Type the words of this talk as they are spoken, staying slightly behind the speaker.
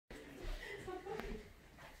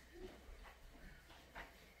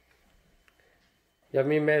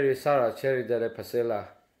Yummy Mary Sarah Cherry de Pasela.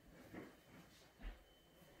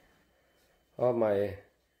 All my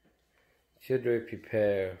children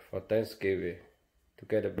prepare for Thanksgiving to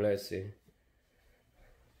get a blessing.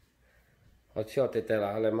 I'll short it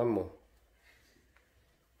there, Mamma.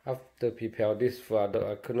 After prepare this food,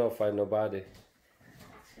 I could not find nobody.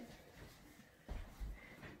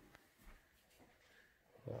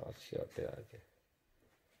 I'll short it again.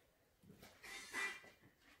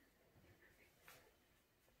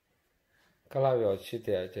 Calavio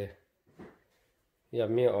Chitiaje.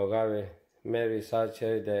 Yami Ogave, Mary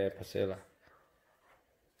Sache de Pasela.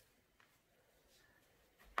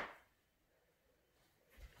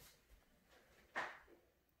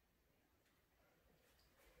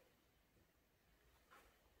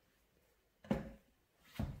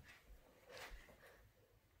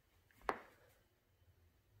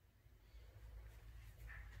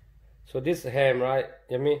 So this is ham, right,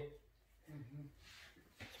 Yummy?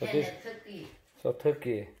 So this, turkey. so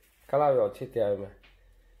turkey. Calavio Chitia,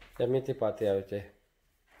 Yummy Tipatia.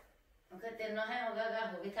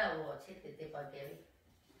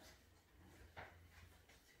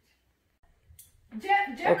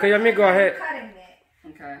 Okay, Yummy, go ahead. Cutting it.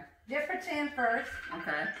 Okay. Dip her chin first.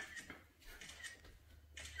 Okay.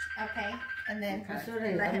 Okay. And then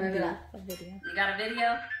Okay. let him do a video. You got a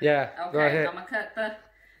video? Yeah, Okay, go ahead. I'm gonna cut the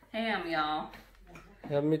ham, y'all.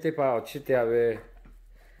 Yummy Tipa Chitia.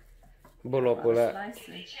 Bulo Pula. Slice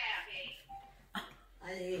it.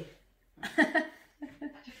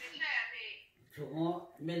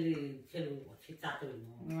 저거 멜리 새로 식사도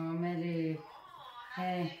있노. 멜리.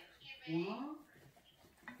 Hey.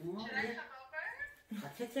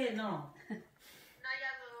 채채 너.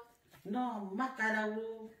 너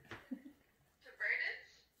막가라고.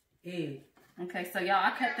 예. Okay, so y'all,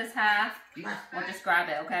 I cut this half. We'll just grab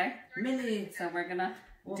it, okay? 멜리. So we're gonna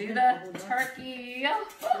do the turkey. Y'all,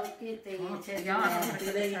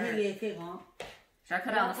 should I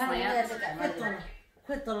cut it on the slant?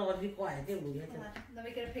 회 떨어지고 와야 돼 우리. Let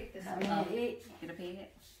me get a pic this Oh, one. get a pig.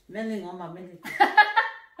 멜리 엄마 멜리.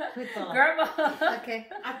 회 떨어. Grandma. Okay.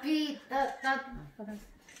 Api,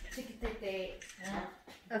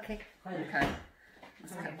 Okay. Okay.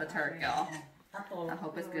 Let's cut the turkey, y'all. I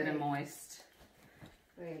hope it's good and moist.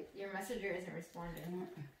 Wait, your messenger isn't responding.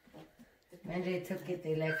 멜리 특히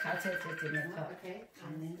때래 같이 찍는 거. Okay.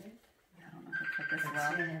 I don't know how to cut this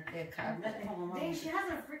well. Dang, she has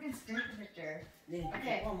a freaking screen picture. 네.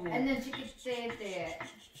 Okay. And then she could stay there.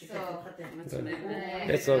 So. Let's move it.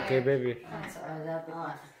 It's okay, baby.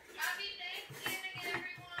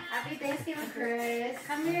 Happy Thanksgiving, Chris.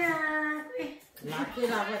 Come here.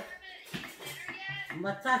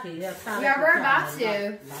 Yeah, we're about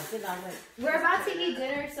to. We're about to eat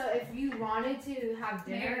dinner, so if you wanted to have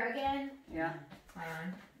dinner again, Yeah.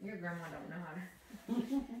 your grandma don't know how to.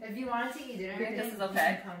 If you wanted to eat dinner I think again, this is okay.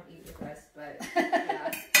 you can come eat with us, but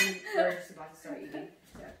yeah, we're just about to start eating.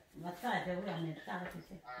 So.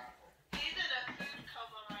 He's in a food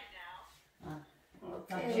coma right now.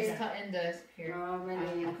 She's cutting the here.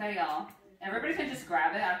 Okay, y'all. Everybody can just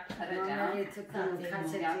grab it. I cut it down. Y'all can just pick it up.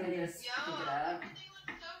 Everything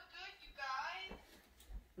looks so good, you guys.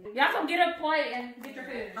 Y'all come get a plate and get your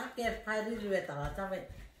food.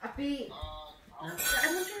 Api.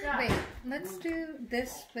 Wait, let's do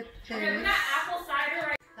this with the. Okay, we got apple cider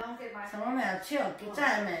right. Don't get my.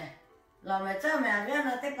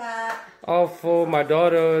 All for my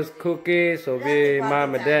daughter's cookies, so be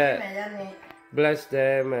mom and dad. Bless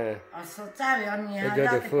them and enjoy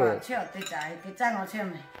the food.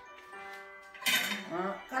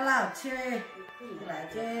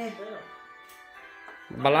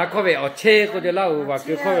 Bà lá có vẻ ở chê cô cho lâu và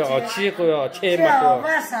cứ có vẻ ở chi cô ở chê mà cô.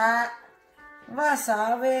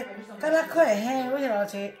 Vasa về cái là khơi hay với nó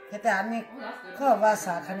chứ cái ta này có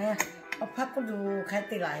vasa cái này ở phát có đủ khai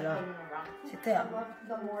tiền lại rồi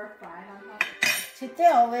chỉ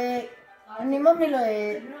theo về anh em mới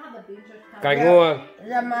lời Cải ngô.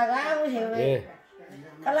 làm mà gái với hiểu về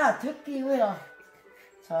cái là thức kỳ với rồi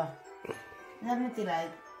sao làm tiền lại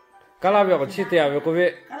Cái là việc ở chi tiền về cô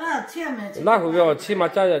biết. cái là chia mà Lá hủ việc ở chi mà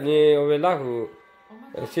cha nhà về lá hủ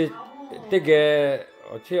chi tích cái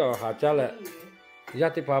ở chi ở hà cha lại. Giá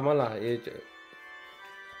thì phá mà là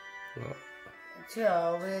chia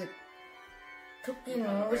về thức kỳ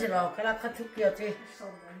nữa với rồi cái là thức kỳ chứ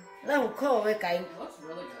là hủ khô về cái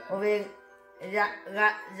về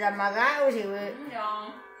dạ mà gái với hiểu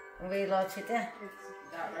về lo chết đấy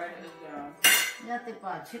giá thì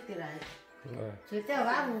bỏ chết thì lại chết theo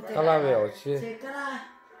gái hủ Cái là việc ở chi. chết cái là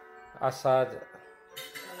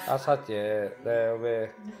Asa chế để về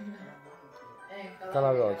cái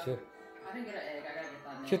là việc ở chi. I didn't get an egg. I gotta get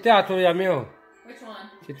that. Chị ta thôi à miêu. Which one?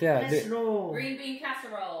 Chị tía đi. Green bean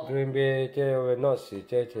casserole. Green bean chơi về nó xì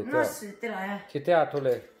chơi chị nó tía. xì thế này Chị tía thôi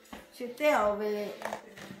lên. chị theo về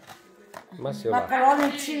Má xíu à?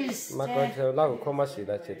 macaroni cheese Má con chơi lao không má xí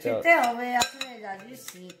là chị chị tía. theo về cái này là cái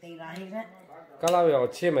xì thế này nè Cái lao vào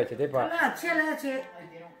chia mà chị tía bà. cái nào chia là chị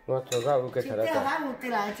Nó cho ra cái chị thằng theo đó. cái một thế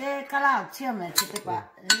này chứ cái nào chia mà chị thế bà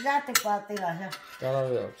ra thế bà thế này ha Cái lao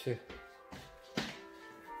vào chia.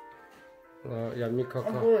 Nó yum mi coco.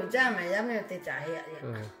 ông bố cha mày ra mày thế trả hết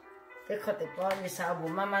vậy thế khó thế bà đi sao bố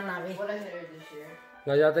mama nào vậy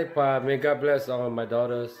Now y'all take may God bless all my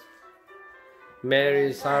daughters.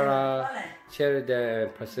 Mary, Sarah, Cherida, and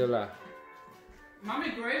Priscilla. Mommy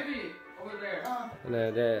gravy over there.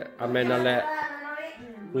 Nè để amen na lệ.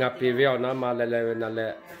 Ngập bì véo nó mà lệ na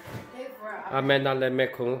lệ. Amen na lệ mẹ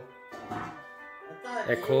khung.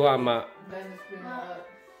 Echo ama.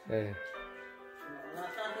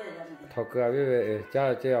 Thọ cơ với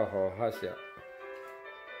cha cha họ ha xia.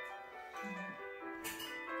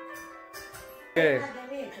 Ê.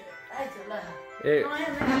 Ê.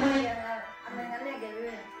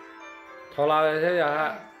 Thọ la thế ya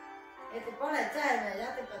ha. thì có lại trai này ra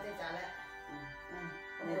thì có thể trả lại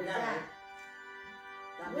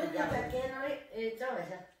bây giờ phải kia nó đi cho vậy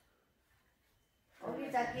sao ông đi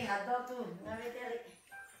ra kia hạt đậu tu nó đi theo đi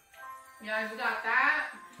Yeah, we got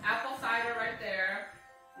that apple cider right there,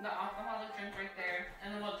 the alcoholic drink right there,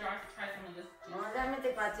 and then we'll try some of this nó ra mới thì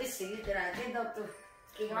phải chỉ xí thì là cái đậu tu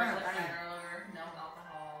kia nó regular hạt này cider, no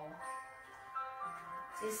alcohol.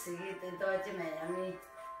 chỉ xí thì tôi chỉ mày ăn đi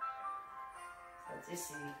chỉ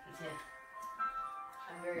xí cái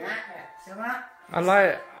I'm very sao mà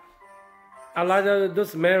I like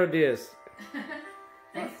those melodies.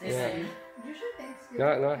 Thanks, Yeah. Jason. You should think so.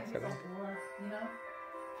 No, no. You know?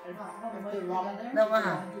 đâu có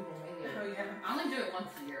hả I only do it once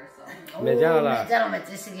a year, so. Mẹ cha là- mẹ cha là mày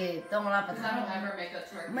chỉ xí cái đông la bắt Because I don't ever make a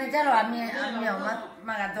turkey. mẹ cha là ăn nhiều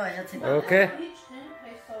mà cái tôi cho thịt Okay. Each tin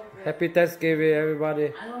tastes so good. Happy Thanksgiving, everybody.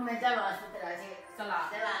 anh mẹ cha là sao thế là gì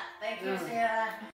Salad. thế là thank you